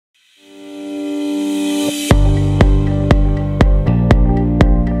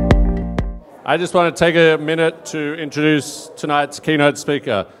I just want to take a minute to introduce tonight's keynote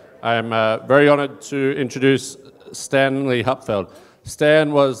speaker. I am very honored to introduce Stanley Hupfeld.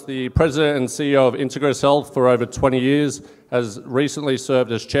 Stan was the president and CEO of INTEGRIS Health for over 20 years, has recently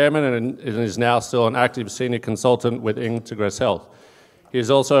served as chairman and is now still an active senior consultant with INTEGRIS Health. He is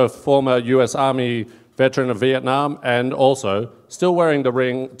also a former US Army veteran of Vietnam and also still wearing the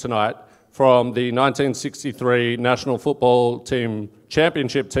ring tonight from the 1963 National Football Team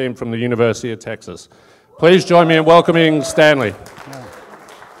Championship team from the University of Texas. Please join me in welcoming Stanley.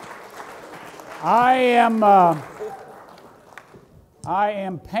 I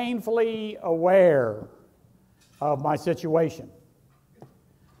am painfully aware of my situation.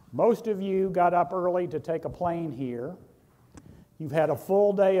 Most of you got up early to take a plane here. You've had a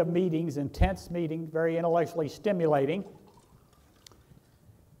full day of meetings, intense meetings, very intellectually stimulating.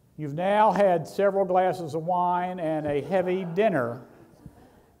 You've now had several glasses of wine and a heavy dinner,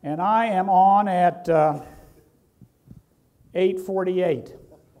 and I am on at 8:48.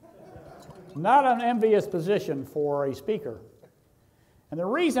 Not an envious position for a speaker. And the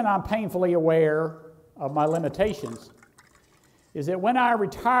reason I'm painfully aware of my limitations is that when I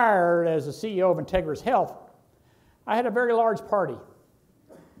retired as the CEO of INTEGRIS Health, I had a very large party.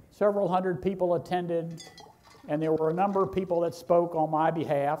 Several hundred people attended, and there were a number of people that spoke on my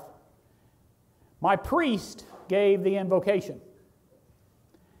behalf. My priest gave the invocation.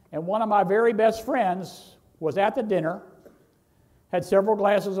 And one of my very best friends was at the dinner, had several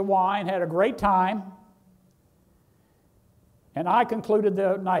glasses of wine, had a great time, and I concluded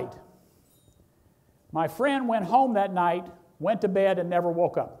the night. My friend went home that night, went to bed, and never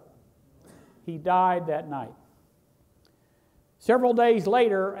woke up. He died that night. Several days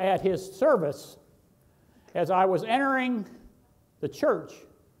later, at his service, as I was entering the church,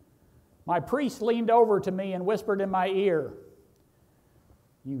 my priest leaned over to me and whispered in my ear,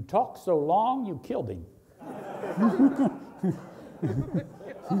 "You talked so long, you killed him."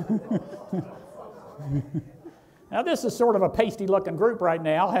 Now, this is sort of a pasty-looking group right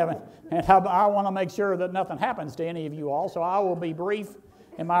now, and I want to make sure that nothing happens to any of you all, so I will be brief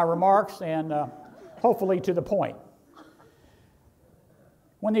in my remarks and hopefully to the point.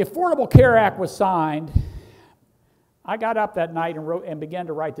 When the Affordable Care Act was signed, I got up that night and began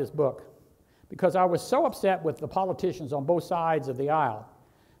to write this book because I was so upset with the politicians on both sides of the aisle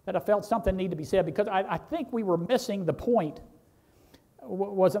that I felt something needed to be said, because I think we were missing the point.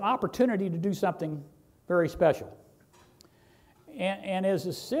 Was an opportunity to do something very special. And as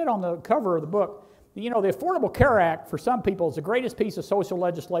is said on the cover of the book, you know, the Affordable Care Act, for some people, is the greatest piece of social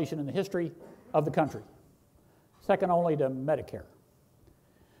legislation in the history of the country, second only to Medicare.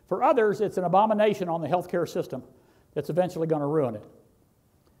 For others, it's an abomination on the healthcare system that's eventually going to ruin it.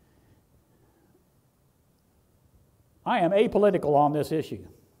 I am apolitical on this issue,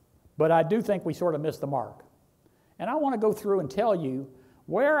 but I do think we sort of missed the mark. And I want to go through and tell you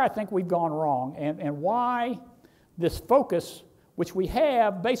where I think we've gone wrong and why this focus, which we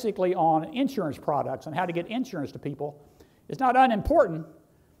have basically on insurance products and how to get insurance to people, is not unimportant,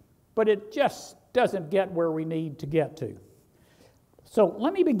 but it just doesn't get where we need to get to. So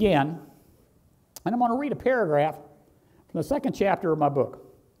let me begin, and I'm going to read a paragraph from the second chapter of my book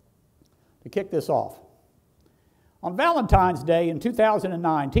to kick this off. On Valentine's Day in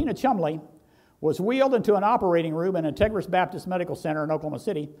 2009, Tina Chumley was wheeled into an operating room in INTEGRIS Baptist Medical Center in Oklahoma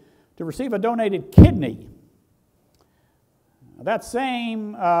City to receive a donated kidney. That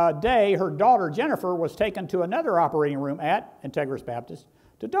same day, her daughter Jennifer was taken to another operating room at INTEGRIS Baptist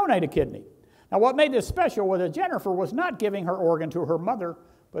to donate a kidney. Now, what made this special was that Jennifer was not giving her organ to her mother,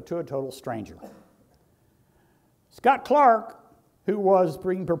 but to a total stranger. Scott Clark, who was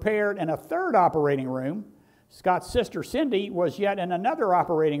being prepared in a third operating room, Scott's sister Cindy was yet in another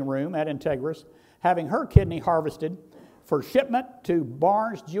operating room at INTEGRIS, having her kidney harvested for shipment to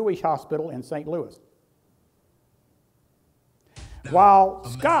Barnes Jewish Hospital in St. Louis. While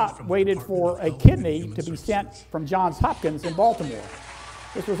Scott waited for a kidney to be sent from Johns Hopkins in Baltimore.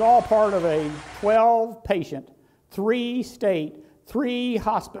 This was all part of a 12-patient, 3-state,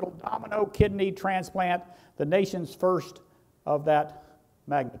 3-hospital domino kidney transplant, the nation's first of that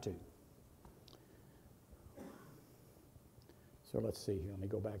magnitude. So let's see here. Let me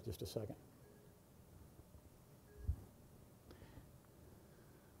go back just a second.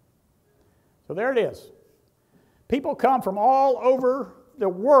 So there it is. People come from all over the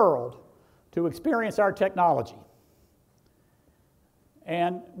world to experience our technology.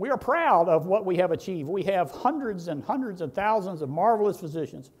 And we are proud of what we have achieved. We have hundreds and hundreds and thousands of marvelous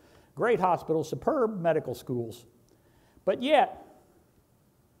physicians, great hospitals, superb medical schools. But yet,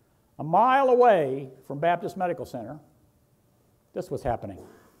 a mile away from Baptist Medical Center, this was happening.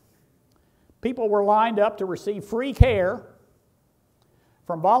 people were lined up to receive free care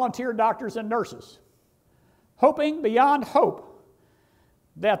from volunteer doctors and nurses, hoping beyond hope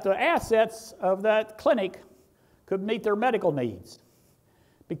that the assets of that clinic could meet their medical needs.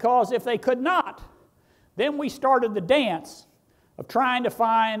 Because if they could not, then we started the dance of trying to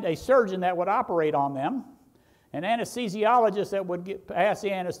find a surgeon that would operate on them, an anesthesiologist that would pass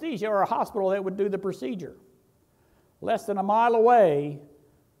the anesthesia, or a hospital that would do the procedure. Less than a mile away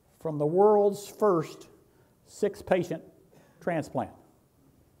from the world's first 6-patient transplant.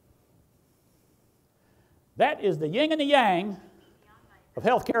 That is the yin and the yang of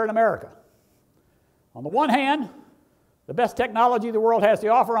healthcare in America. On the one hand, the best technology the world has to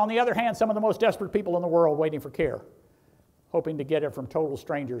offer. On the other hand, some of the most desperate people in the world waiting for care, hoping to get it from total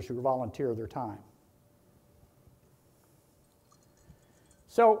strangers who volunteer their time.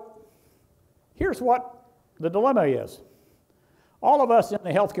 So here's what the dilemma is. All of us in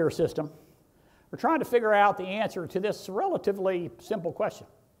the healthcare system are trying to figure out the answer to this relatively simple question.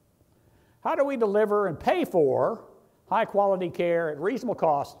 How do we deliver and pay for high-quality care at reasonable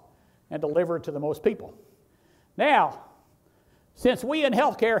cost and deliver it to the most people? Now, since we in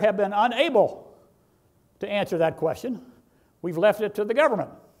healthcare have been unable to answer that question, we've left it to the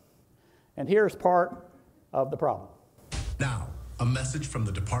government. And here's part of the problem. Now, a message from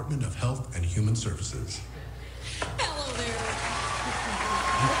the Department of Health and Human Services. Hello there.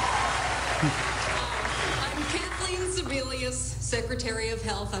 I'm Kathleen Sebelius, Secretary of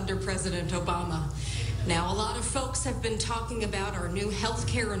Health under President Obama. Now, a lot of folks have been talking about our new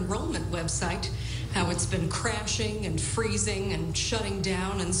healthcare enrollment website, how it's been crashing and freezing and shutting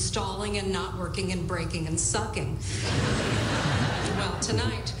down and stalling and not working and breaking and sucking. Well,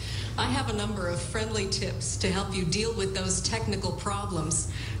 tonight, I have a number of friendly tips to help you deal with those technical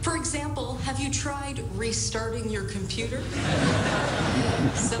problems. For example, have you tried restarting your computer?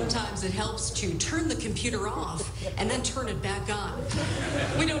 Sometimes it helps to turn the computer off and then turn it back on.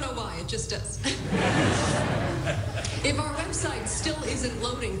 We don't know why, it just does. If our website still isn't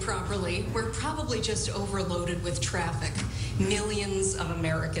loading properly, we're probably just overloaded with traffic. Millions of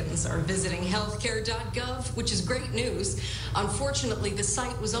Americans are visiting healthcare.gov, which is great news. Unfortunately, the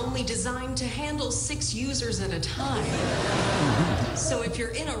site was only designed to handle 6 users at a time. So if you're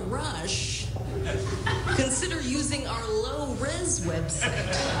in a rush, consider using our low-res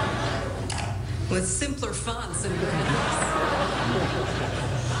website with simpler fonts and graphics.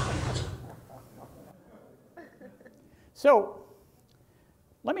 So,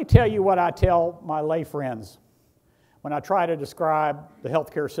 let me tell you what I tell my lay friends when I try to describe the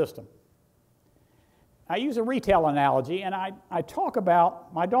healthcare system. I use a retail analogy, and I talk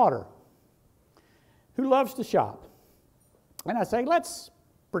about my daughter, who loves to shop. And I say, let's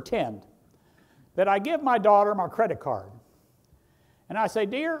pretend that I give my daughter my credit card. And I say,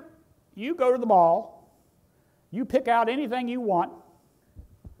 dear, you go to the mall, you pick out anything you want,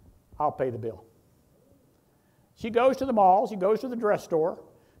 I'll pay the bill. She goes to the mall, she goes to the dress store,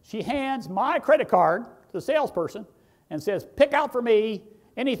 she hands my credit card to the salesperson and says, pick out for me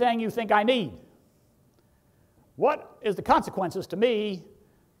anything you think I need. What is the consequences to me,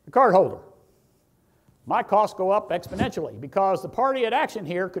 the card holder? My costs go up exponentially because the party at action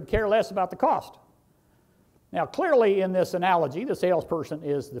here could care less about the cost. Now, clearly in this analogy, the salesperson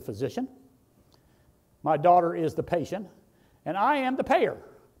is the physician, my daughter is the patient, and I am the payer.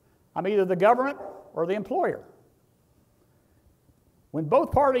 I'm either the government or the employer. When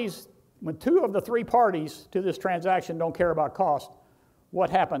two of the 3 parties to this transaction don't care about cost, what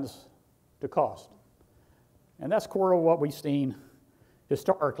happens to cost? And that's core of what we've seen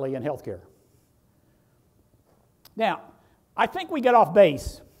historically in healthcare. Now, I think we get off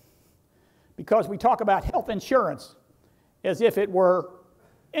base because we talk about health insurance as if it were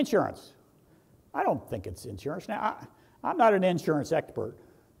insurance. I don't think it's insurance. Now, I'm not an insurance expert.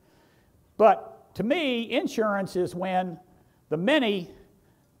 But to me, insurance is when the many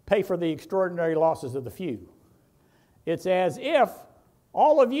pay for the extraordinary losses of the few. It's as if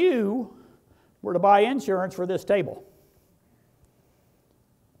all of you were to buy insurance for this table.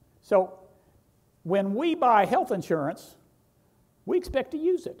 So when we buy health insurance, we expect to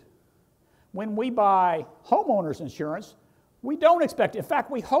use it. When we buy homeowners insurance, we don't expect it. In fact,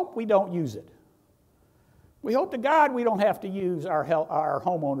 we hope we don't use it. We hope to God we don't have to use our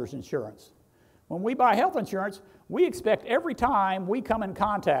homeowners insurance. When we buy health insurance, we expect every time we come in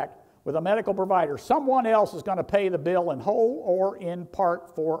contact with a medical provider, someone else is going to pay the bill in whole or in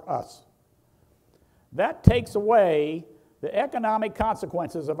part for us. That takes away the economic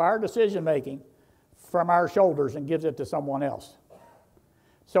consequences of our decision-making from our shoulders and gives it to someone else.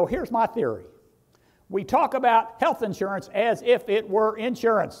 So here's my theory. We talk about health insurance as if it were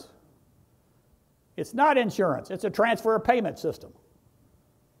insurance. It's not insurance. It's a transfer of payment system.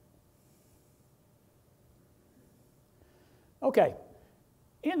 Okay.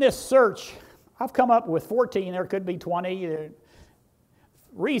 In this search, I've come up with 14, there could be 20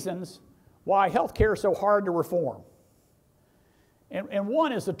 reasons why healthcare is so hard to reform. And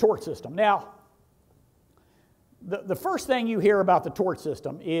one is the tort system. Now, the first thing you hear about the tort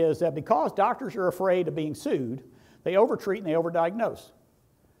system is that because doctors are afraid of being sued, they overtreat and they overdiagnose.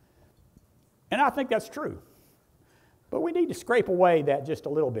 And I think that's true. But we need to scrape away that just a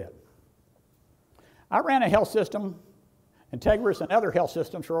little bit. I ran a health system, INTEGRIS and other health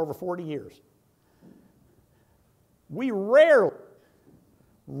systems, for over 40 years. We rarely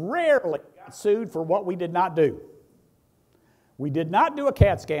got sued for what we did not do. We did not do a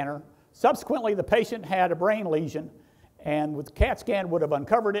CAT scanner. Subsequently, the patient had a brain lesion, and with the CAT scan would have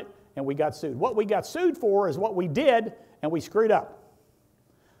uncovered it, and we got sued. What we got sued for is what we did, and we screwed up.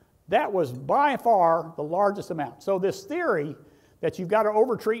 That was by far the largest amount. So this theory that you've got to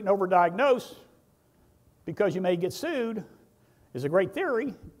overtreat and overdiagnose because you may get sued is a great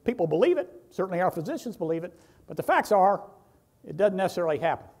theory. People believe it. Certainly our physicians believe it. But the facts are, it doesn't necessarily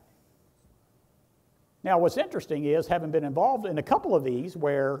happen. Now, what's interesting is, having been involved in a couple of these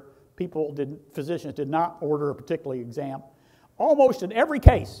where physicians did not order a particular exam, almost in every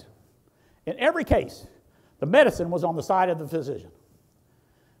case, the medicine was on the side of the physician.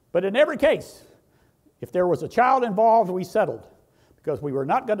 But in every case, if there was a child involved, we settled, because we were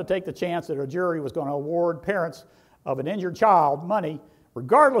not going to take the chance that a jury was going to award parents of an injured child money,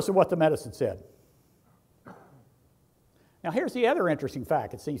 regardless of what the medicine said. Now, here's the other interesting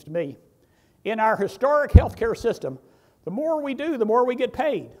fact, it seems to me. In our historic healthcare system, the more we do, the more we get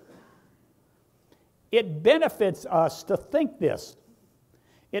paid. It benefits us to think this.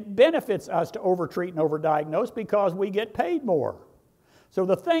 It benefits us to overtreat and overdiagnose because we get paid more. So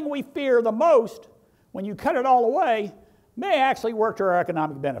the thing we fear the most, when you cut it all away, may actually work to our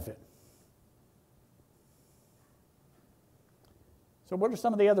economic benefit. So what are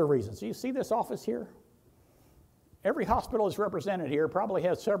some of the other reasons? Do you see this office here? Every hospital is represented here, probably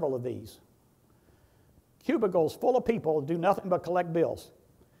has several of these. Cubicles full of people do nothing but collect bills.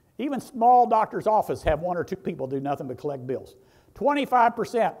 Even small doctor's office have 1 or 2 people do nothing but collect bills.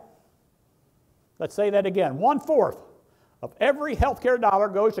 25%, let's say that again, 1/4 of every healthcare dollar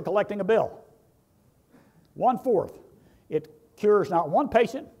goes to collecting a bill. 1/4. It cures not one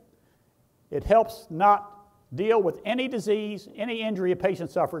patient. It helps not deal with any disease, any injury a patient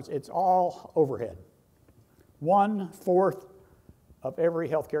suffers. It's all overhead. 1/4 of every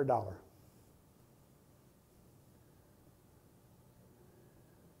healthcare dollar.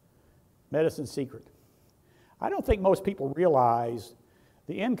 Medicine's secret. I don't think most people realize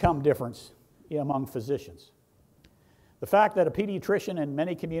the income difference among physicians. The fact that a pediatrician in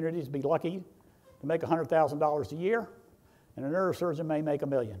many communities be lucky to make $100,000 a year, and a neurosurgeon may make $1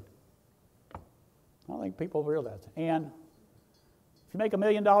 million. I don't think people realize that. And if you make $1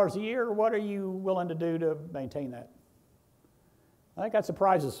 million a year, what are you willing to do to maintain that? I think that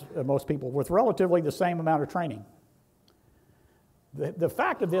surprises most people with relatively the same amount of training. The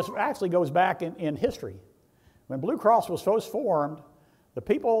fact of this actually goes back in history. When Blue Cross was first formed, the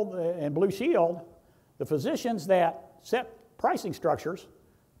people in Blue Shield, the physicians that set pricing structures,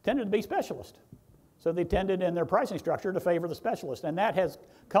 tended to be specialists. So they tended in their pricing structure to favor the specialist. And that has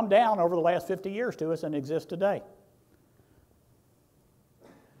come down over the last 50 years to us and exists today.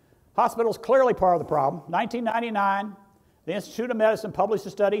 Hospitals clearly part of the problem. 1999, the Institute of Medicine published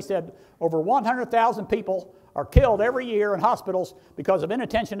a study, said over 100,000 people are killed every year in hospitals because of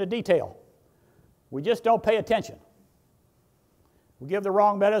inattention to detail. We just don't pay attention. We give the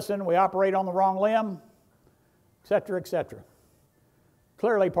wrong medicine, we operate on the wrong limb, et cetera, et cetera.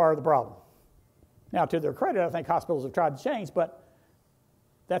 Clearly part of the problem. Now, to their credit, I think hospitals have tried to change, but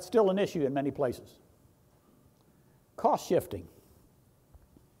that's still an issue in many places. Cost shifting.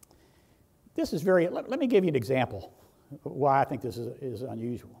 This is let me give you an example of why I think this is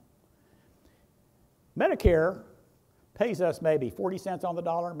unusual. Medicare pays us maybe 40 cents on the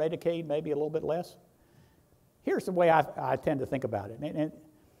dollar, Medicaid maybe a little bit less. Here's the way I tend to think about it. And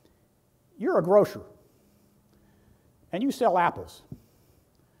you're a grocer, and you sell apples.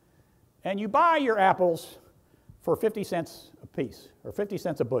 And you buy your apples for 50 cents a piece, or 50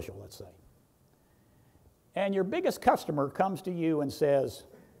 cents a bushel, let's say. And your biggest customer comes to you and says,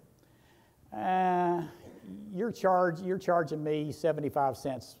 you're charging me 75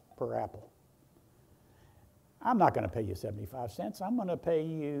 cents per apple. I'm not going to pay you 75 cents. I'm going to pay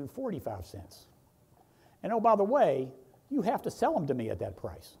you 45 cents. And oh, by the way, you have to sell them to me at that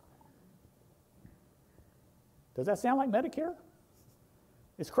price. Does that sound like Medicare?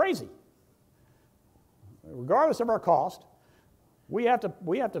 It's crazy. regardless of our cost, we have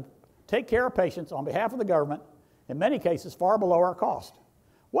to take care of patients on behalf of the government, in many cases far below our cost.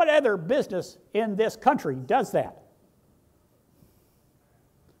 What other business in this country does that?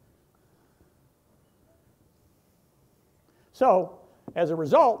 So, as a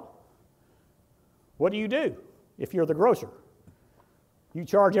result, what do if you're the grocer? You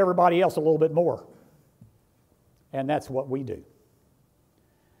charge everybody else a little bit more. And that's what we do.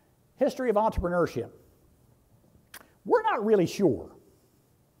 History of entrepreneurship. We're not really sure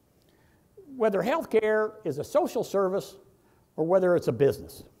whether healthcare is a social service or whether it's a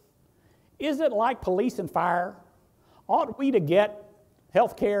business. Is it like police and fire? Ought we to get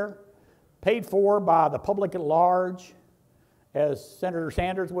healthcare paid for by the public at large, as Senator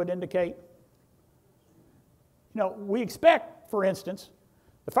Sanders would indicate? You know, we expect, for instance,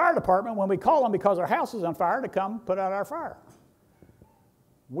 the fire department, when we call them because our house is on fire, to come put out our fire.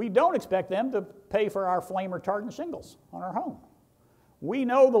 We don't expect them to pay for our flame retardant shingles on our home. We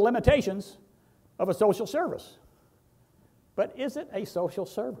know the limitations of a social service. But is it a social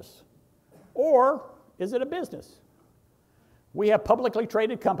service? Or is it a business? We have publicly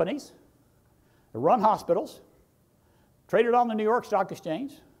traded companies that run hospitals, traded on the New York Stock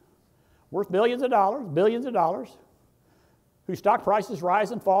Exchange, worth billions of dollars, whose stock prices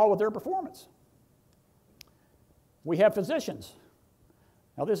rise and fall with their performance. We have physicians.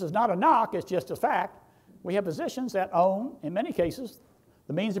 Now, this is not a knock, it's just a fact. We have physicians that own, in many cases,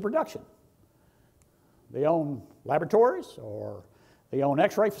 the means of production. They own laboratories, or they own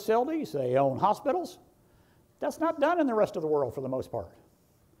x-ray facilities, they own hospitals. That's not done in the rest of the world for the most part.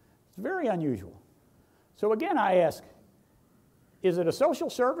 It's very unusual. So again, I ask, is it a social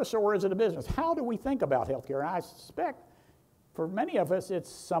service or is it a business? How do we think about healthcare? And I suspect for many of us, it's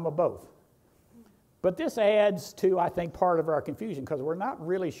some of both. But this adds to, I think, part of our confusion, because we're not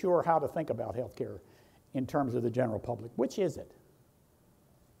really sure how to think about healthcare in terms of the general public. Which is it?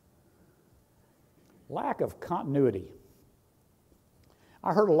 Lack of continuity.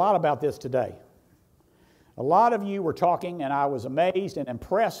 I heard a lot about this today. A lot of you were talking, and I was amazed and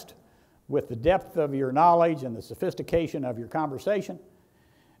impressed with the depth of your knowledge and the sophistication of your conversation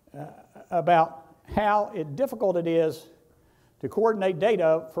about how difficult it is to coordinate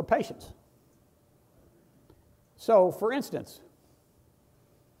data for patients. So, for instance,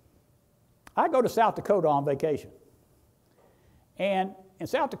 I go to South Dakota on vacation. And in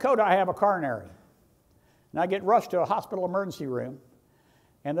South Dakota, I have a coronary. And I get rushed to a hospital emergency room,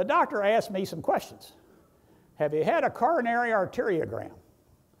 and the doctor asks me some questions. Have you had a coronary arteriogram?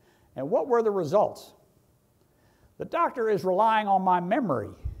 And what were the results? The doctor is relying on my memory,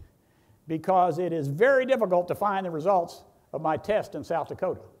 because it is very difficult to find the results of my test in South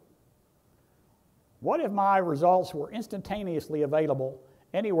Dakota. What if my results were instantaneously available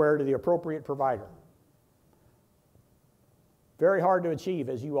anywhere to the appropriate provider? Very hard to achieve,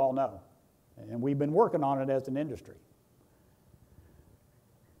 as you all know. And we've been working on it as an industry.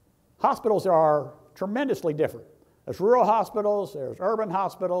 Hospitals are tremendously different. There's rural hospitals, there's urban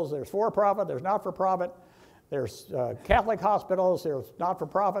hospitals, there's for-profit, there's not-for-profit, there's Catholic hospitals, there's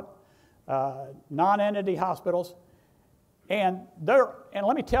not-for-profit, non-entity hospitals. And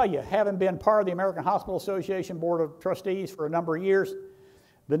let me tell you, having been part of the American Hospital Association Board of Trustees for a number of years,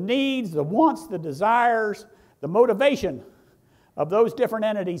 the needs, the wants, the desires, the motivation of those different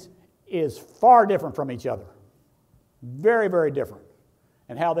entities is far different from each other. Very, very different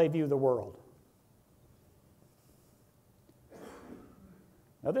in how they view the world.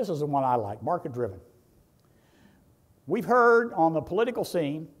 Now, this is the one I like, market-driven. We've heard on the political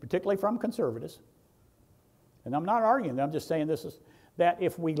scene, particularly from conservatives, and I'm not arguing, I'm just saying that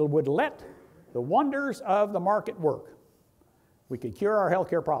if we would let the wonders of the market work, we could cure our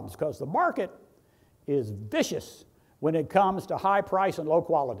healthcare problems, because the market is vicious when it comes to high price and low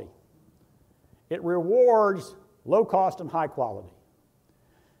quality. It rewards low cost and high quality.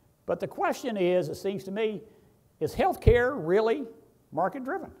 But the question is, it seems to me, is healthcare really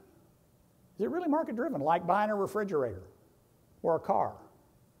market-driven? Is it really market-driven, like buying a refrigerator or a car?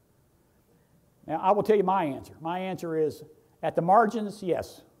 Now, I will tell you my answer. My answer is, at the margins,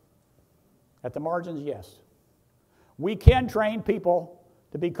 yes. At the margins, yes. We can train people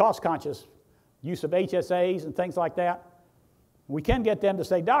to be cost-conscious, use of HSAs and things like that. We can get them to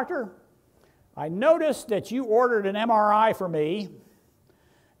say, "Doctor, I noticed that you ordered an MRI for me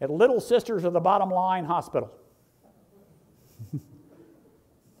at Little Sisters of the Bottom Line Hospital.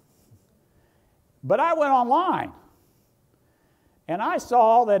 But I went online, and I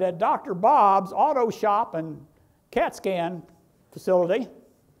saw that at Dr. Bob's auto shop and CAT scan facility,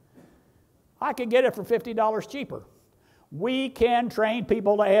 I could get it for $50 cheaper." We can train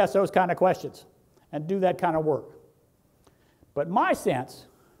people to ask those kind of questions. and do that kind of work. But my sense,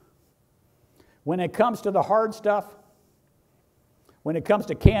 when it comes to the hard stuff, when it comes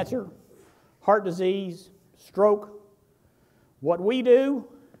to cancer, heart disease, stroke, what we do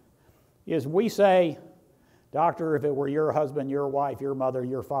is we say, doctor, if it were your husband, your wife, your mother,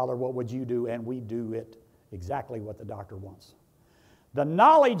 your father, what would you do? And we do it exactly what the doctor wants. The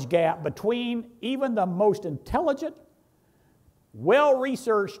knowledge gap between even the most intelligent,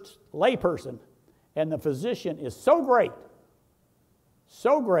 well-researched layperson and the physician is so great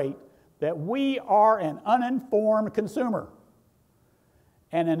that we are an uninformed consumer.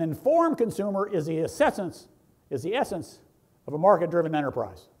 And an informed consumer is the essence of a market-driven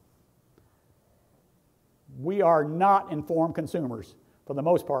enterprise. We are not informed consumers for the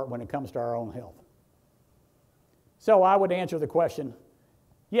most part when it comes to our own health. So I would answer the question,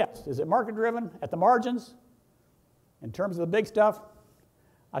 yes, is it market-driven at the margins? In terms of the big stuff,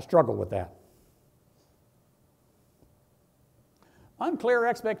 I struggle with that. Unclear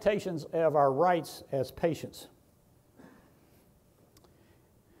expectations of our rights as patients.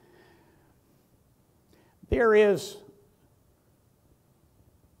 There is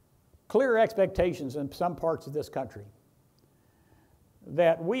clear expectations in some parts of this country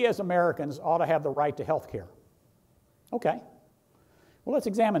that we as Americans ought to have the right to health care. Okay. Well, let's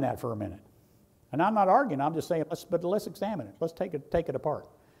examine that for a minute. And I'm not arguing, I'm just saying, let's examine it. Let's take it apart.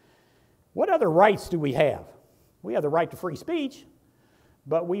 What other rights do we have? We have the right to free speech,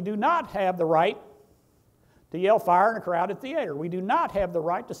 but we do not have the right to yell fire in a crowded theater. We do not have the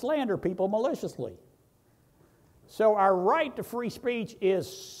right to slander people maliciously. So our right to free speech is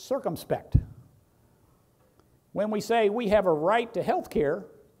circumspect. When we say we have a right to health care,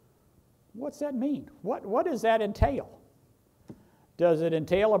 what's that mean? What does that entail? Does it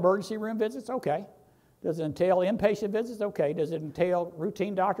entail emergency room visits? Okay. Does it entail inpatient visits? Okay. Does it entail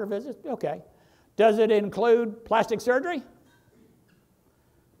routine doctor visits? Okay. Does it include plastic surgery?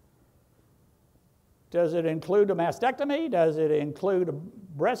 Does it include a mastectomy? Does it include a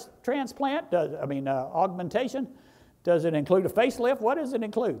breast transplant? Augmentation? Does it include a facelift? What does it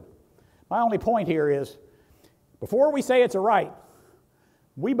include? My only point here is, before we say it's a right,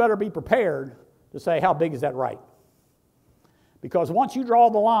 we better be prepared to say, how big is that right? Because once you draw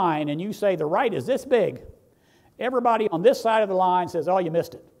the line and you say the right is this big, everybody on this side of the line says, oh, you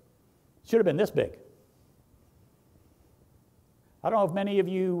missed it. It should have been this big. I don't know if many of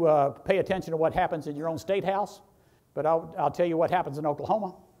you pay attention to what happens in your own state house, but I'll tell you what happens in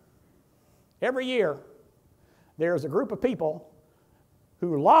Oklahoma. Every year, there's a group of people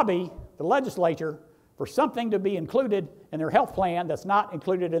who lobby the legislature for something to be included in their health plan that's not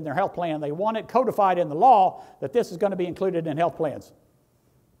included in their health plan. They want it codified in the law that this is going to be included in health plans.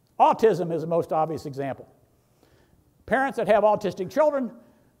 Autism is the most obvious example. Parents that have autistic children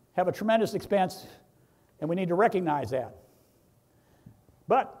have a tremendous expense, and we need to recognize that.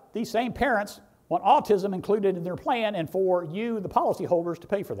 But these same parents want autism included in their plan and for you, the policyholders, to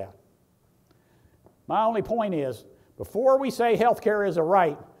pay for that. My only point is, before we say health care is a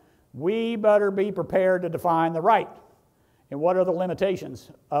right, we better be prepared to define the right and what are the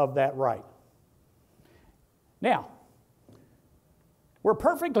limitations of that right. Now, we're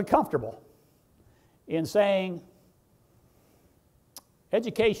perfectly comfortable in saying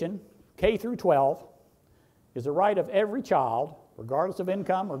education, K through 12, is a right of every child, regardless of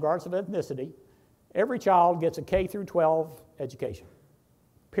income, regardless of ethnicity. Every child gets a K through 12 education.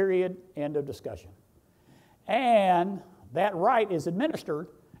 Period. End of discussion. And that right is administered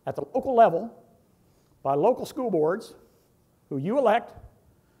at the local level by local school boards who you elect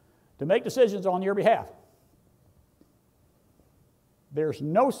to make decisions on your behalf. There's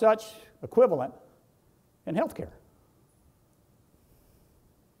no such equivalent in health care.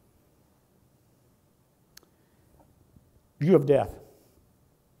 View of death.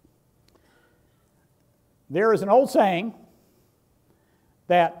 There is an old saying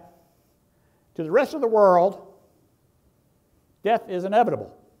that to the rest of the world, death is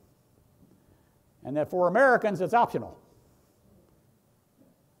inevitable, and that for Americans it's optional.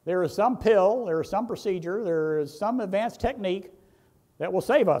 There is some pill, there is some procedure, there is some advanced technique that will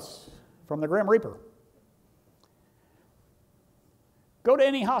save us from the Grim Reaper. Go to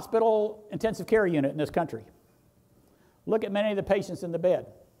any hospital intensive care unit in this country. Look at many of the patients in the bed.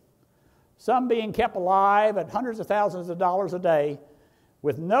 Some being kept alive at hundreds of thousands of dollars a day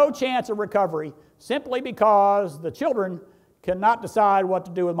with no chance of recovery simply because the children cannot decide what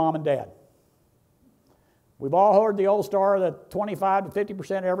to do with mom and dad. We've all heard the old story that 25 to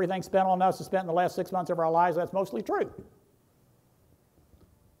 50% of everything spent on us is spent in the last 6 months of our lives. That's mostly true.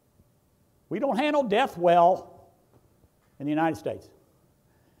 We don't handle death well in the United States.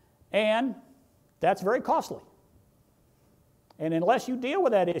 And That's very costly. And unless you deal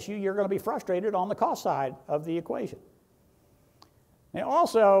with that issue, you're going to be frustrated on the cost side of the equation. And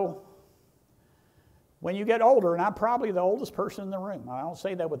also, when you get older, and I'm probably the oldest person in the room, I don't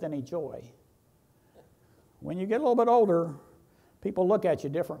say that with any joy. When you get a little bit older, people look at you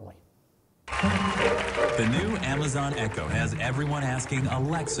differently. The new Amazon Echo has everyone asking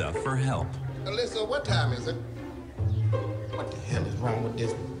Alexa for help. Alyssa, what time is it? What the hell is wrong with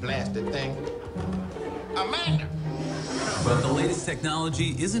this blasted thing? Amanda! But the latest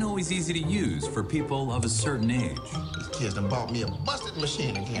technology isn't always easy to use for people of a certain age. These kids done bought me a busted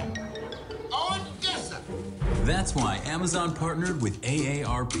machine again. Oh, yes, sir. That's why Amazon partnered with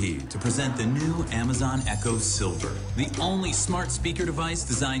AARP to present the new Amazon Echo Silver, the only smart speaker device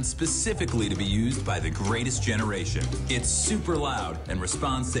designed specifically to be used by the greatest generation. It's super loud and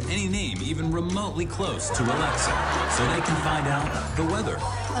responds to any name even remotely close to Alexa, so they can find out the weather.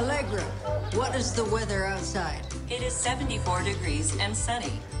 Allegra, what is the weather outside? It is 74 degrees and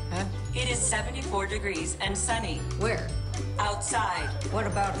sunny. Huh? It is 74 degrees and sunny. Where? Outside. What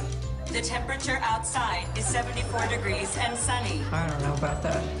about it? The temperature outside is 74 degrees and sunny. I don't know about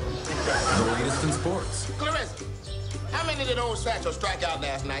that. The latest in sports. Clarissa, how many did old Satchel strike out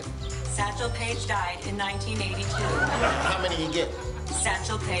last night? Satchel Paige died in 1982. How many he get?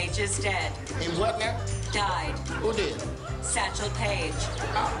 Satchel Paige is dead. He what now? Died. Who did? Satchel Paige.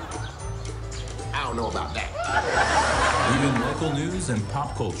 Oh. I don't know about that. Even local news and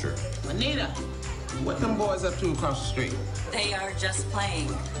pop culture. Anita, what them boys up to across the street? They are just playing.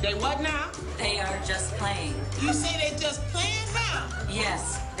 They what now? They are just playing. You say they just playing now?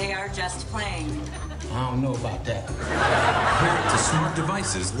 Yes, they are just playing. I don't know about that. Pair it to smart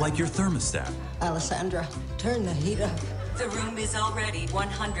devices like your thermostat. Alessandra, turn the heat up. The room is already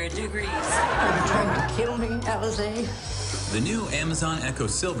 100 degrees. Are you trying to kill me, Alize? The new Amazon Echo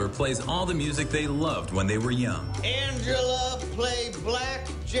Silver plays all the music they loved when they were young. Angela, play black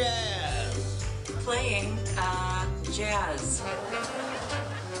jazz. Playing, jazz.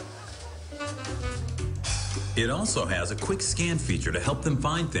 It also has a quick scan feature to help them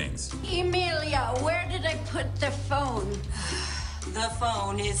find things. Emilia, where did I put the phone? The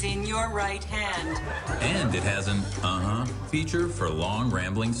phone is in your right hand. And it has an feature for long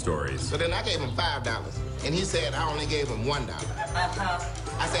rambling stories. So then I gave him $5, and he said I only gave him $1.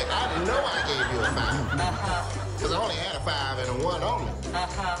 I said, I know I gave you a $5. Because I only had a $5 and a $1 on me.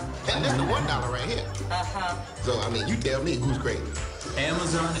 And this is the $1 right here. So, I mean, you tell me who's crazy.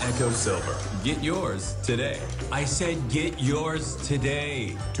 Amazon Echo Silver. Get yours today. I said get yours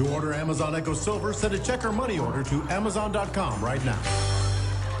today. To order Amazon Echo Silver, send a check or money order to Amazon.com right now.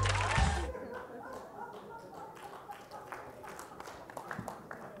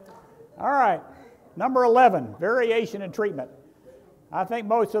 All right, number 11, variation in treatment. I think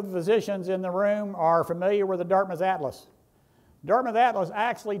most of the physicians in the room are familiar with the Dartmouth Atlas. Dartmouth Atlas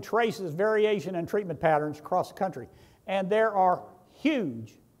actually traces variation in treatment patterns across the country, and there are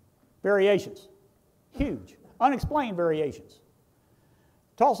huge variations, huge, unexplained variations.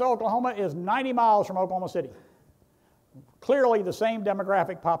 Tulsa, Oklahoma is 90 miles from Oklahoma City. Clearly the same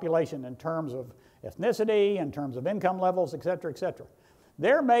demographic population in terms of ethnicity, in terms of income levels, et cetera, et cetera.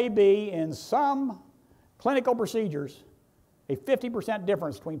 There may be, in some clinical procedures, a 50%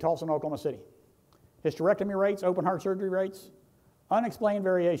 difference between Tulsa and Oklahoma City. Hysterectomy rates, open heart surgery rates, unexplained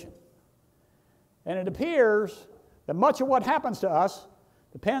variation. And it appears that much of what happens to us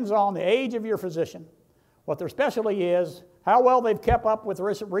depends on the age of your physician, what their specialty is, how well they've kept up with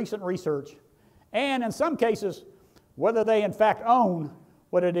recent research, and in some cases, whether they in fact own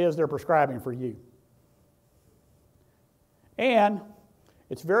what it is they're prescribing for you. And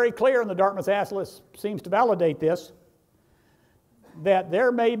it's very clear, and the Dartmouth Atlas seems to validate this, that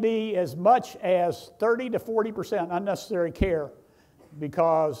there may be as much as 30 to 40% unnecessary care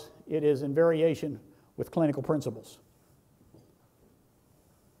because it is in variation with clinical principles.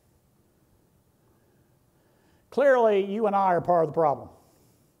 Clearly, you and I are part of the problem.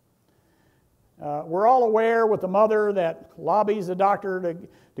 We're all aware with the mother that lobbies the doctor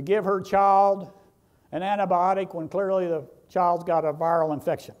to give her child an antibiotic when clearly the child's got a viral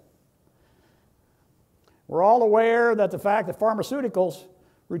infection. We're all aware that the fact that pharmaceuticals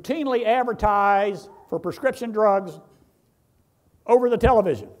routinely advertise for prescription drugs over the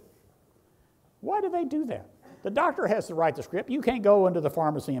television. Why do they do that? The doctor has to write the script. You can't go into the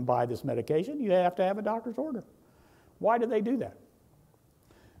pharmacy and buy this medication. You have to have a doctor's order. Why do they do that?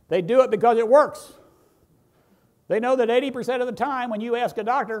 They do it because it works. They know that 80% of the time when you ask a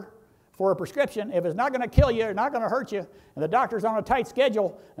doctor for a prescription, if it's not going to kill you or not going to hurt you, and the doctor's on a tight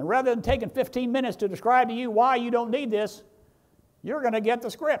schedule, and rather than taking 15 minutes to describe to you why you don't need this, you're going to get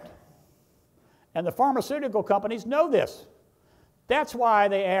the script. And the pharmaceutical companies know this. That's why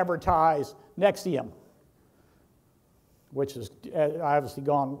they advertise Nexium, which has obviously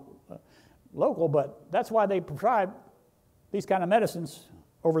gone local, but that's why they prescribe these kind of medicines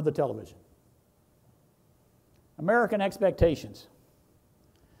over the television. American expectations.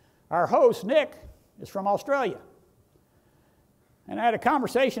 Our host, Nick, is from Australia. And I had a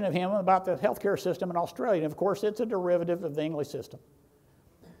conversation with him about the healthcare system in Australia. And of course, it's a derivative of the English system.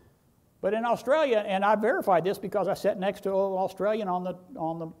 But in Australia, and I verified this because I sat next to an Australian on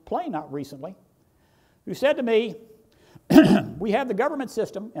the plane not recently, who said to me, we have the government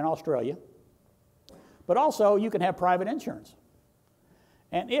system in Australia, but also you can have private insurance.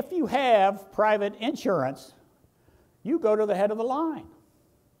 And if you have private insurance, you go to the head of the line.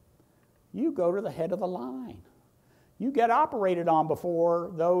 You go to the head of the line. You get operated on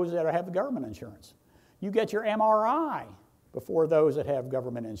before those that have the government insurance. You get your MRI before those that have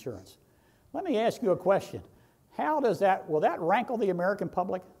government insurance. Let me ask you a question. How does that, will that rankle the American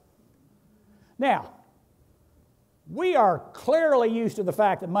public? Now, we are clearly used to the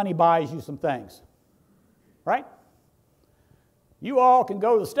fact that money buys you some things, right? You all can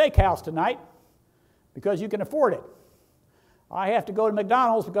go to the steakhouse tonight because you can afford it. I have to go to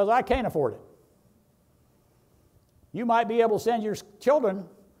McDonald's because I can't afford it. You might be able to send your children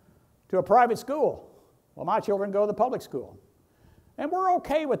to a private school. Well, my children go to the public school. And we're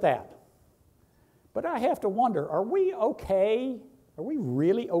okay with that. But I have to wonder, are we okay? Are we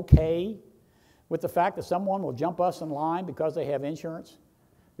really okay with the fact that someone will jump us in line because they have insurance?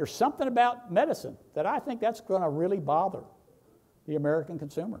 There's something about medicine that I think that's going to really bother the American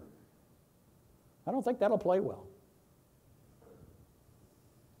consumer. I don't think that'll play well.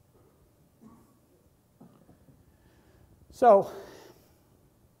 So,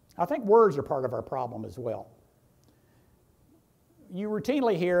 I think words are part of our problem as well. You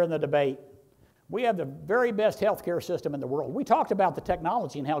routinely hear in the debate, we have the very best healthcare system in the world. We talked about the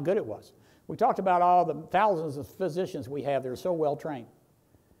technology and how good it was. We talked about all the thousands of physicians we have that are so well trained.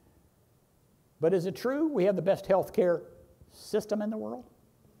 But is it true we have the best healthcare system in the world?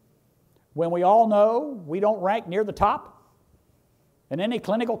 When we all know we don't rank near the top in any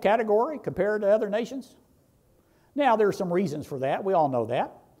clinical category compared to other nations? Now, there are some reasons for that. We all know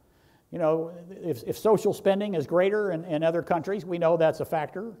that. You know, if social spending is greater in other countries, we know that's a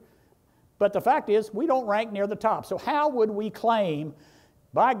factor. But the fact is, we don't rank near the top. So how would we claim,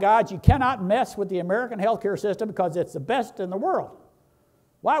 by God, you cannot mess with the American healthcare system because it's the best in the world?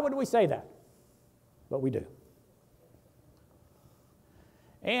 Why would we say that? But we do.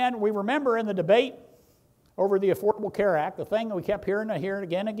 And we remember in the debate over the Affordable Care Act, the thing that we kept hearing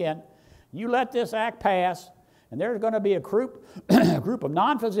again and again, you let this act pass, and there's going to be a group of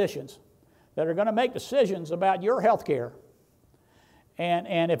non-physicians that are going to make decisions about your health care.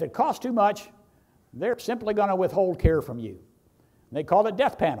 And if it costs too much, they're simply going to withhold care from you. And they call it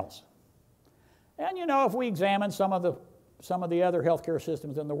death panels. And you know, if we examine some of the other healthcare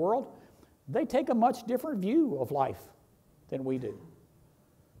systems in the world, they take a much different view of life than we do.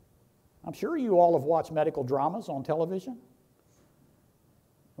 I'm sure you all have watched medical dramas on television.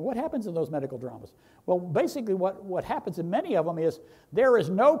 What happens in those medical dramas? Well, basically what happens in many of them is there is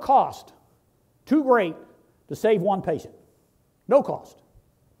no cost too great to save one patient. No cost.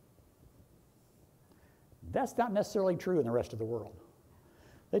 That's not necessarily true in the rest of the world.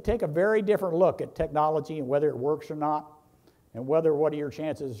 They take a very different look at technology and whether it works or not, and what are your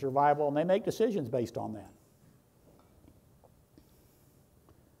chances of survival, and they make decisions based on that.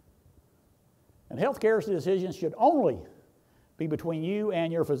 And healthcare decisions should only be between you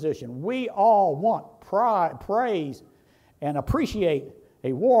and your physician. We all want praise and appreciate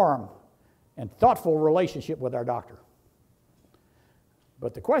a warm and thoughtful relationship with our doctor.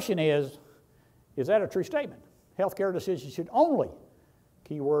 But the question is that a true statement? Healthcare decisions should only,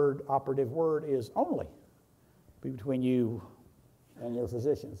 keyword, operative word is only, be between you and your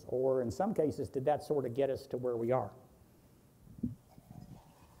physicians. Or in some cases, did that sort of get us to where we are?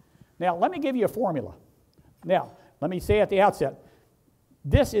 Now, let me give you a formula. Now, let me say at the outset,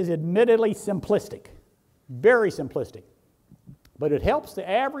 this is admittedly simplistic, very simplistic, but it helps the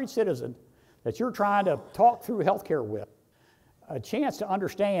average citizen that you're trying to talk through healthcare with a chance to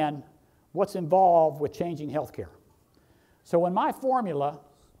understand what's involved with changing healthcare. So in my formula,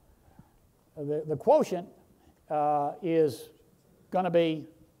 the quotient is going to be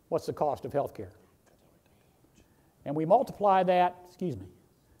what's the cost of healthcare. And we multiply that,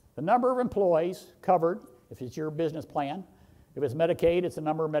 the number of employees covered, if it's your business plan. If it's Medicaid, it's the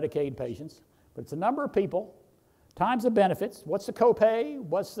number of Medicaid patients. But it's the number of people times the benefits. What's the copay?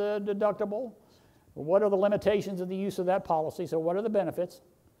 What's the deductible? What are the limitations of the use of that policy? So what are the benefits?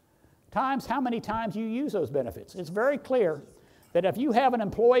 times how many times you use those benefits. It's very clear that if you have an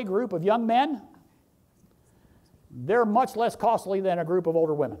employee group of young men, they're much less costly than a group of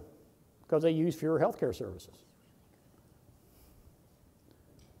older women because they use fewer health care services.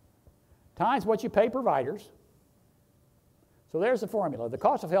 Times what you pay providers. So there's the formula. The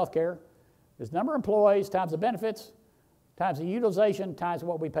cost of health care is number of employees times the benefits times the utilization times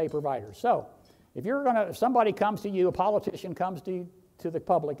what we pay providers. So if somebody comes to you, a politician comes to the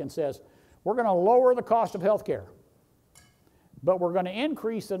public and says, we're going to lower the cost of health care, but we're going to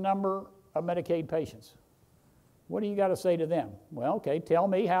increase the number of Medicaid patients. What do you got to say to them? Well, okay, tell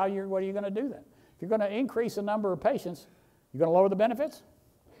me what are you going to do then? If you're going to increase the number of patients, you're going to lower the benefits?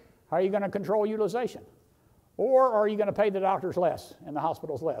 How are you going to control utilization? Or are you going to pay the doctors less and the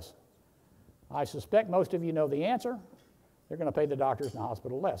hospitals less? I suspect most of you know the answer. They're going to pay the doctors and the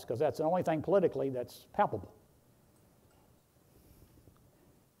hospital less because that's the only thing politically that's palpable.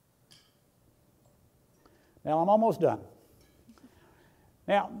 Now, I'm almost done.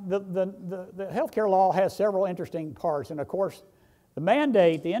 Now, the health care law has several interesting parts, and of course, the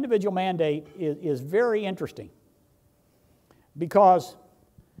mandate, the individual mandate, is very interesting because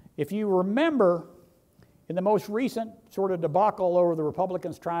if you remember in the most recent sort of debacle over the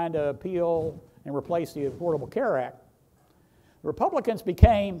Republicans trying to appeal and replace the Affordable Care Act, the Republicans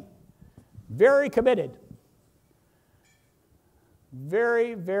became very committed,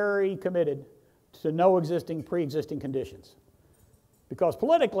 very, very committed to no pre-existing conditions. Because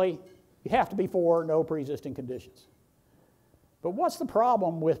politically, you have to be for no pre-existing conditions. But what's the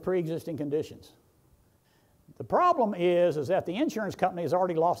problem with pre-existing conditions? The problem is that the insurance company has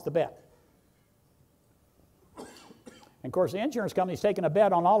already lost the bet. And of course, the insurance company's taken a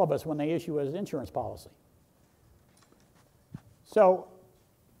bet on all of us when they issue an insurance policy. So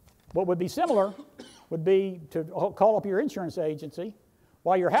what would be similar would be to call up your insurance agency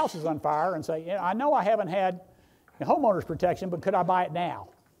while your house is on fire and say, I know I haven't had homeowner's protection, but could I buy it now?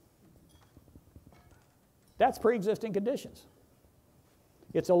 That's pre-existing conditions.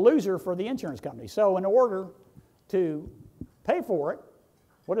 It's a loser for the insurance company. So in order to pay for it,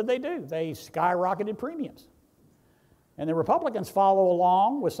 what did they do? They skyrocketed premiums. And the Republicans follow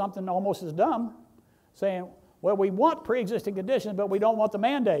along with something almost as dumb, saying, well, we want pre-existing conditions, but we don't want the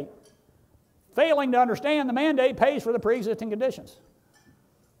mandate. Failing to understand the mandate pays for the pre-existing conditions.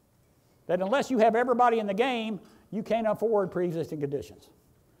 That unless you have everybody in the game, you can't afford pre-existing conditions.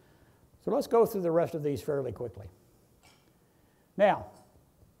 So let's go through the rest of these fairly quickly. Now,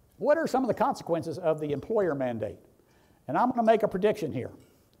 what are some of the consequences of the employer mandate? And I'm going to make a prediction here.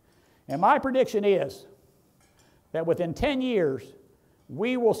 And my prediction is that within 10 years,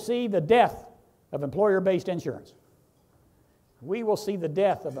 we will see the death of employer-based insurance. We will see the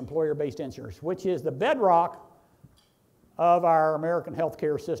death of employer-based insurance, which is the bedrock of our American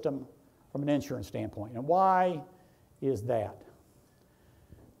healthcare system from an insurance standpoint. And why is that?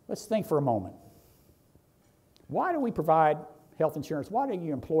 Let's think for a moment. Why do we provide health insurance? Why do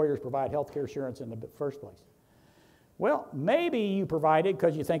you employers provide health care insurance in the first place? Well, maybe you provide it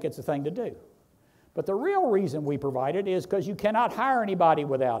because you think it's the thing to do. But the real reason we provide it is because you cannot hire anybody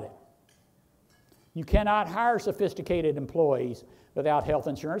without it. You cannot hire sophisticated employees without health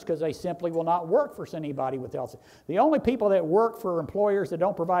insurance because they simply will not work for anybody with health insurance. The only people that work for employers that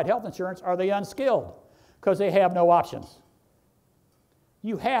don't provide health insurance are the unskilled because they have no options.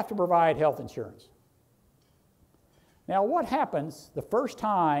 You have to provide health insurance. Now, what happens the first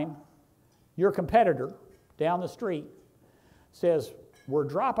time your competitor down the street says, we're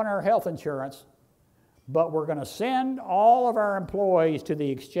dropping our health insurance, but we're going to send all of our employees to the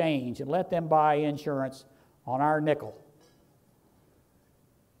exchange and let them buy insurance on our nickel?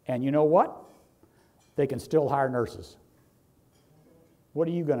 And you know what? They can still hire nurses. What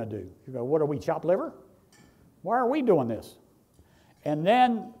are you going to do? You go, what are we, chopped liver? Why are we doing this? And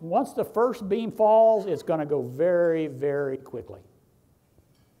then once the first beam falls, it's going to go very, very quickly.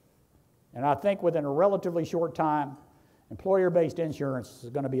 And I think within a relatively short time, employer-based insurance is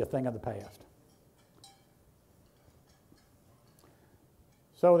going to be a thing of the past.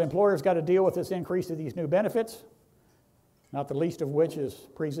 So the employer's got to deal with this increase of these new benefits, not the least of which is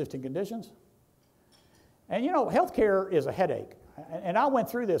pre-existing conditions. And you know, healthcare is a headache. And I went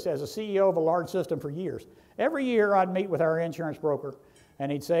through this as a CEO of a large system for years. Every year I'd meet with our insurance broker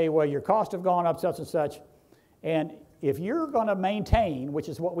and he'd say, well, your costs have gone up such and such. And if you're going to maintain, which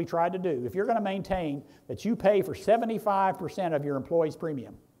is what we tried to do, if you're going to maintain that you pay for 75% of your employees'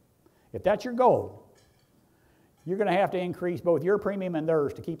 premium, if that's your goal, you're going to have to increase both your premium and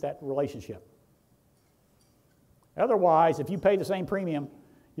theirs to keep that relationship. Otherwise, if you pay the same premium,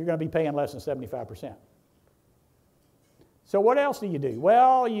 you're going to be paying less than 75%. So what else do you do?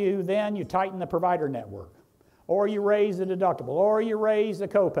 Well, you tighten the provider network, or you raise the deductible, or you raise the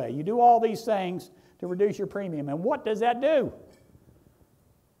copay. You do all these things to reduce your premium. And what does that do?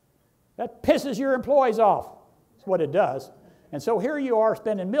 That pisses your employees off. That's what it does. And so here you are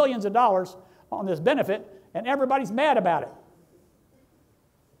spending millions of dollars on this benefit, and everybody's mad about it.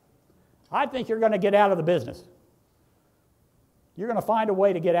 I think you're going to get out of the business. You're going to find a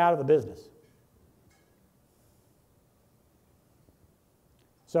way to get out of the business.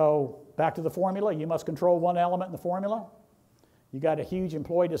 So back to the formula. You must control one element in the formula. You got a huge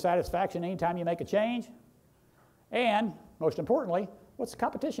employee dissatisfaction anytime you make a change. And most importantly, what's the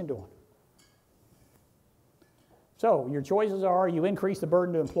competition doing? So your choices are you increase the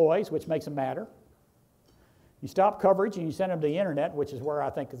burden to employees, which makes them matter. You stop coverage and you send them to the internet, which is where I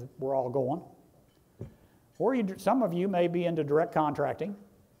think we're all going. Or some of you may be into direct contracting.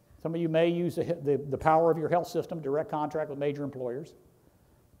 Some of you may use the power of your health system to direct contract with major employers.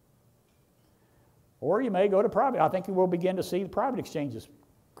 Or you may go to private. I think you will begin to see the private exchanges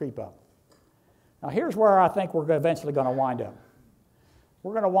creep up. Now here's where I think we're eventually going to wind up.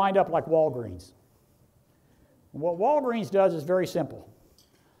 We're going to wind up like Walgreens. And what Walgreens does is very simple.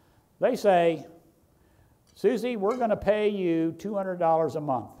 They say, Susie, we're going to pay you $200 a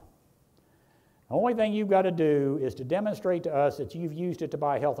month. The only thing you've got to do is to demonstrate to us that you've used it to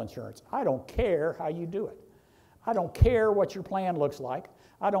buy health insurance. I don't care how you do it. I don't care what your plan looks like.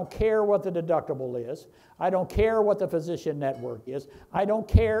 I don't care what the deductible is. I don't care what the physician network is. I don't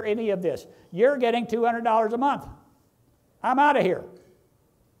care any of this. You're getting $200 a month. I'm out of here.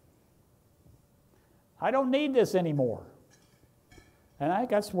 I don't need this anymore. And I think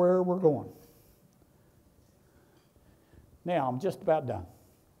that's where we're going. Now, I'm just about done.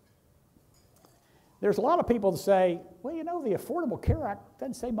 There's a lot of people that say, well, you know, the Affordable Care Act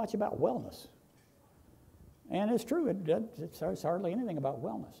doesn't say much about wellness. And it's true, it says hardly anything about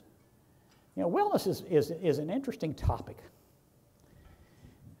wellness. You know, wellness is an interesting topic.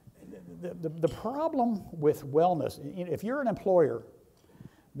 The problem with wellness, if you're an employer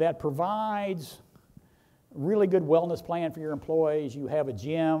that provides really good wellness plan for your employees, you have a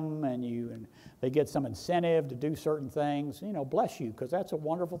gym and they get some incentive to do certain things, you know, bless you, because that's a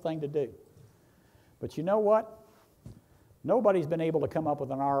wonderful thing to do. But you know what? Nobody's been able to come up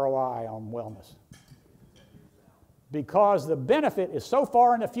with an ROI on wellness because the benefit is so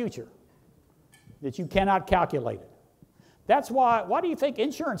far in the future that you cannot calculate it. That's why do you think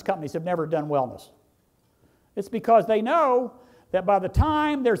insurance companies have never done wellness? It's because they know that by the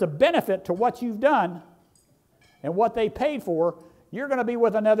time there's a benefit to what you've done and what they paid for, you're going to be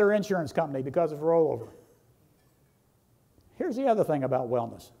with another insurance company because of rollover. Here's the other thing about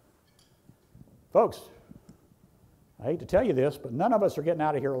wellness. Folks, I hate to tell you this, but none of us are getting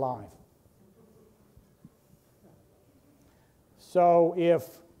out of here alive. So if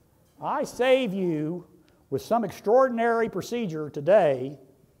I save you with some extraordinary procedure today,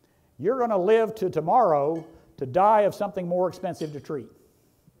 you're going to live to tomorrow to die of something more expensive to treat.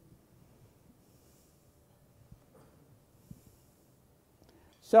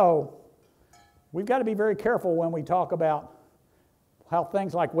 So we've got to be very careful when we talk about how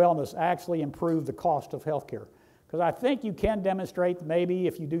things like wellness actually improve the cost of health care. Because I think you can demonstrate that maybe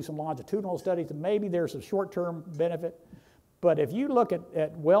if you do some longitudinal studies, that maybe there's a short-term benefit. But if you look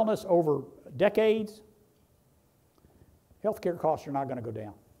at wellness over decades, health care costs are not going to go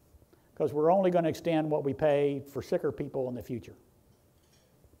down. Because we're only going to extend what we pay for sicker people in the future.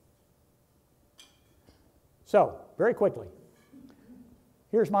 So, very quickly,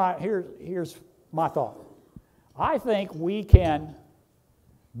 here's my thought. I think we can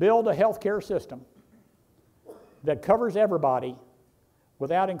build a health care system that covers everybody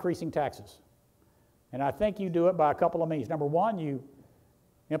without increasing taxes. And I think you do it by a couple of means. Number one, you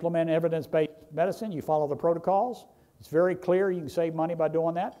implement evidence-based medicine. You follow the protocols. It's very clear you can save money by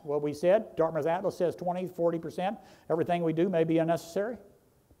doing that. What we said, Dartmouth Atlas says 20, 40%. Everything we do may be unnecessary.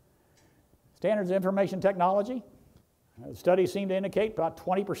 Standards of information technology. Studies seem to indicate about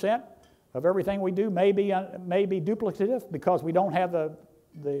 20% of everything we do may be duplicative because we don't have the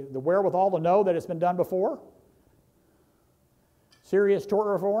wherewithal to know that it's been done before. Serious tort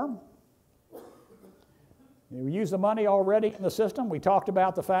reform. We use the money already in the system. We talked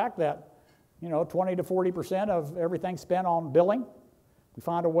about the fact that 20 to 40% of everything spent on billing. We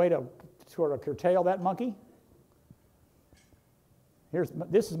find a way to sort of curtail that monkey.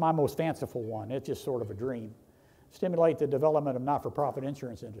 This is my most fanciful one. It's just sort of a dream. Stimulate the development of not-for-profit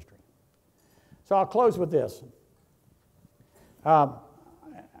insurance industry. So I'll close with this.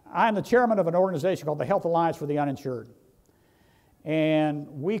 I'm the chairman of an organization called the Health Alliance for the Uninsured. and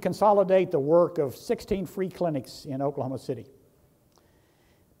we consolidate the work of 16 free clinics in Oklahoma City.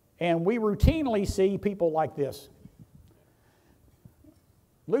 And we routinely see people like this.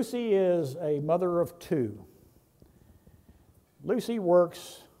 Lucy is a mother of 2. Lucy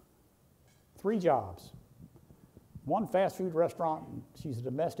works 3 jobs. 1 fast food restaurant, and she's a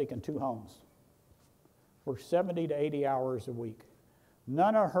domestic in 2 homes. Works 70 to 80 hours a week.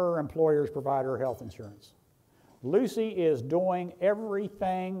 None of her employers provide her health insurance. Lucy is doing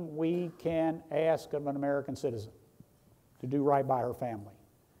everything we can ask of an American citizen to do right by her family.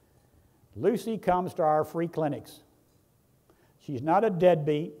 Lucy comes to our free clinics. She's not a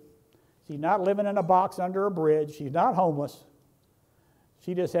deadbeat. She's not living in a box under a bridge. She's not homeless.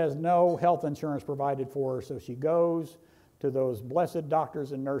 She just has no health insurance provided for her, so she goes to those blessed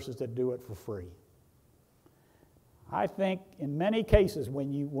doctors and nurses that do it for free. I think in many cases when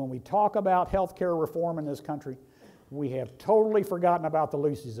we talk about health care reform in this country, we have totally forgotten about the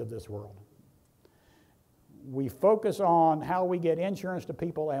Lucys of this world. We focus on how we get insurance to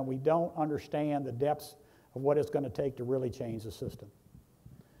people, and we don't understand the depths of what it's going to take to really change the system.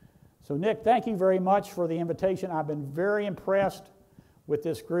 So Nick, thank you very much for the invitation. I've been very impressed with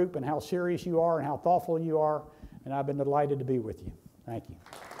this group and how serious you are and how thoughtful you are, and I've been delighted to be with you. Thank you.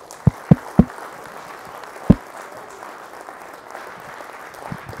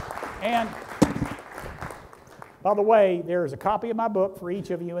 And by the way, there's a copy of my book for each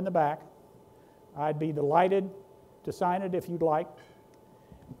of you in the back. I'd be delighted to sign it if you'd like.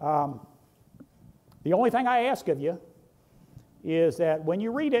 The only thing I ask of you is that when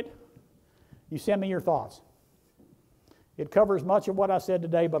you read it, you send me your thoughts. It covers much of what I said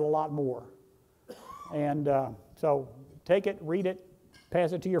today, but a lot more. And so take it, read it,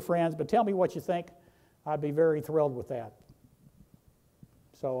 pass it to your friends, but tell me what you think. I'd be very thrilled with that.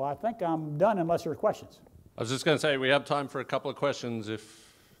 So I think I'm done unless there are questions. I was just going to say we have time for a couple of questions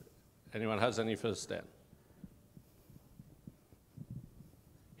if anyone has any for Stan.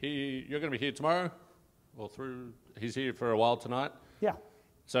 You're going to be here tomorrow? Or he's here for a while tonight? Yeah.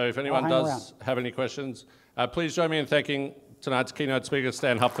 So if anyone does have any questions, please join me in thanking tonight's keynote speaker,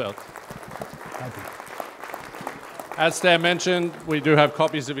 Stan Hupfeld. Thank you. As Stan mentioned, we do have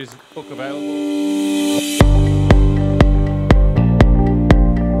copies of his book available.